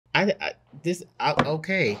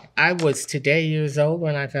Okay. I was today years old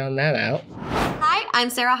when I found that out. Hi, I'm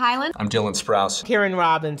Sarah Hyland. I'm Dylan Sprouse. Karen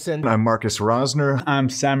Robinson. I'm Marcus Rosner. I'm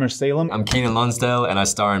Salem. I'm Keiynan Lonsdale, and I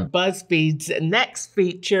star in BuzzFeed's next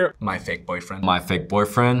feature, My Fake Boyfriend. My Fake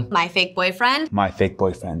Boyfriend. My Fake Boyfriend. My Fake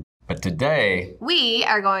Boyfriend. But today, We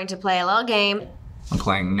are going to play a little game. I'm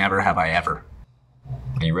playing Never Have I Ever.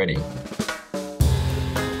 Are you ready?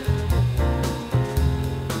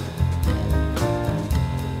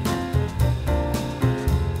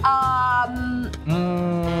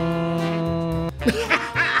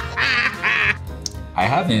 I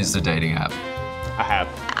have used a dating app. I have.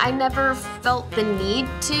 I never felt the need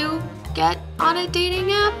to get on a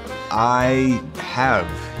dating app. I have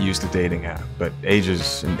used a dating app, but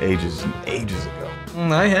ages and ages and ages ago.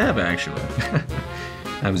 I have, actually.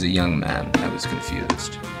 I was a young man. I was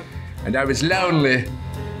confused. And I was lonely.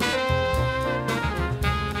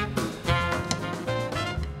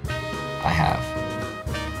 I have.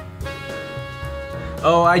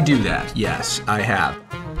 Oh, I do that. Yes, I have.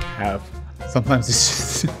 Sometimes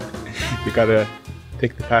it's just, you gotta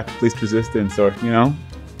take the path of least resistance, or,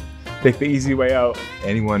 take the easy way out.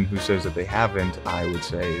 Anyone who says that they haven't, I would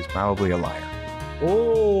say, is probably a liar.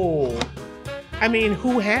 Oh, I mean,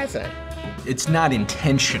 who hasn't? It's not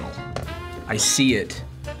intentional. I see it,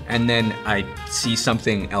 and then I see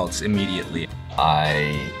something else immediately.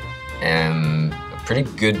 I am a pretty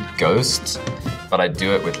good ghost, but I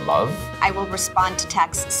do it with love. I will respond to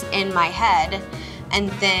texts in my head and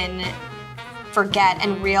then forget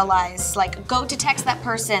and realize, go to text that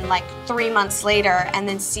person 3 months later and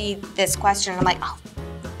then see this question. I'm like, oh,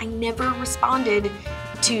 I never responded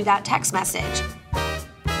to that text message.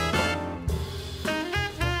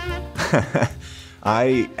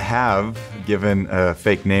 I have given a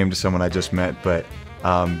fake name to someone I just met, but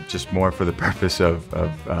just more for the purpose of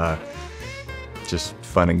just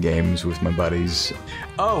fun and games with my buddies.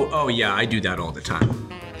 Oh yeah, I do that all the time.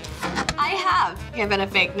 I have given a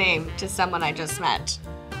fake name to someone I just met.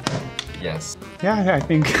 Yes. Yeah, I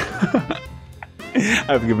think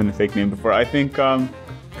I've given a fake name before. I think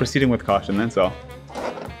proceeding with caution, that's all.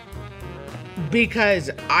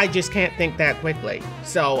 Because I just can't think that quickly.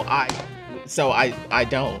 So I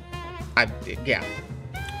don't. Yeah.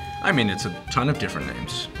 I mean, it's a ton of different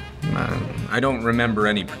names. I don't remember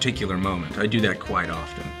any particular moment. I do that quite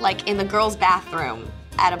often. Like in the girls' bathroom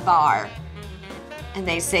at a bar, and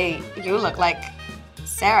they say, you look like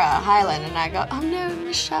Sarah Hyland, and I go, oh no,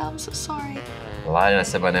 Michelle, I'm so sorry. I lied and I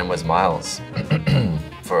said my name was Miles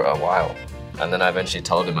for a while. And then I eventually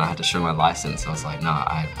told him I had to show my license. I was like, no,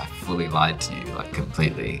 I fully lied to you,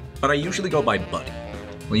 completely. But I usually go by Buddy.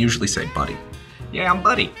 We'll usually say Buddy. Yeah, I'm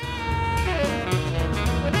Buddy.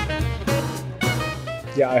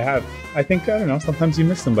 Yeah, I have. I think, I don't know, sometimes you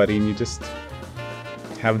miss somebody and you just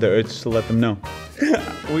have the urge to let them know.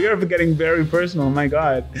 We are getting very personal, my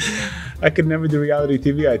God. I could never do reality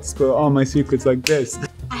TV. I'd spill all my secrets like this.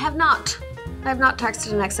 I have not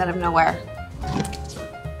texted an ex out of nowhere.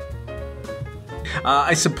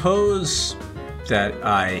 I suppose that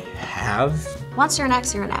I have. Once you're an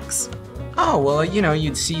ex, you're an ex. Oh, well,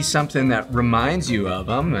 you'd see something that reminds you of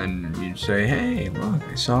them and you'd say, hey, look,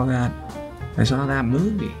 I saw that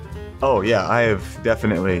movie. Oh yeah, I have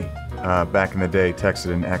definitely, back in the day,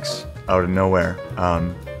 texted an ex out of nowhere,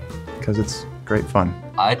 because it's great fun.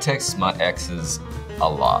 I text my exes a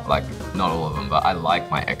lot, not all of them, but I like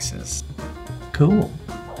my exes. Cool.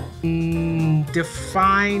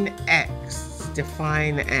 Define X.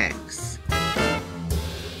 Define X.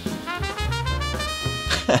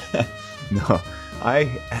 No, I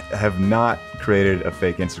have not created a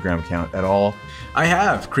fake Instagram account at all. I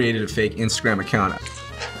have created a fake Instagram account.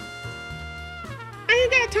 I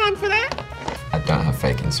ain't got time for that. I don't have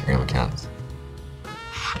fake Instagram accounts.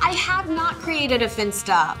 I have not created a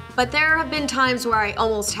Finsta, but there have been times where I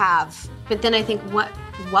almost have. But then I think, what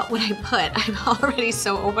would I put? I'm already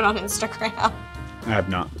so open on Instagram. I have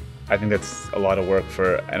not. I think that's a lot of work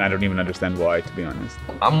and I don't even understand why, to be honest.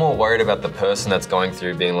 I'm more worried about the person that's going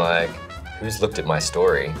through being like, who's looked at my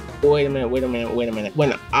story? Wait a minute.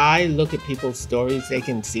 When I look at people's stories, they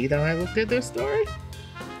can see that I looked at their story?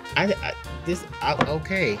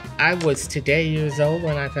 Okay. I was today years old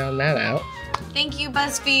when I found that out. Thank you,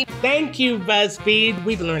 BuzzFeed. Thank you, BuzzFeed.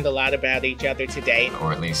 We've learned a lot about each other today.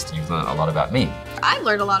 Or at least you've learned a lot about me. I've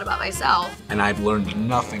learned a lot about myself. And I've learned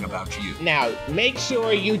nothing about you. Now, make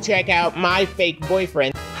sure you check out My Fake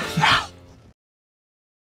Boyfriend.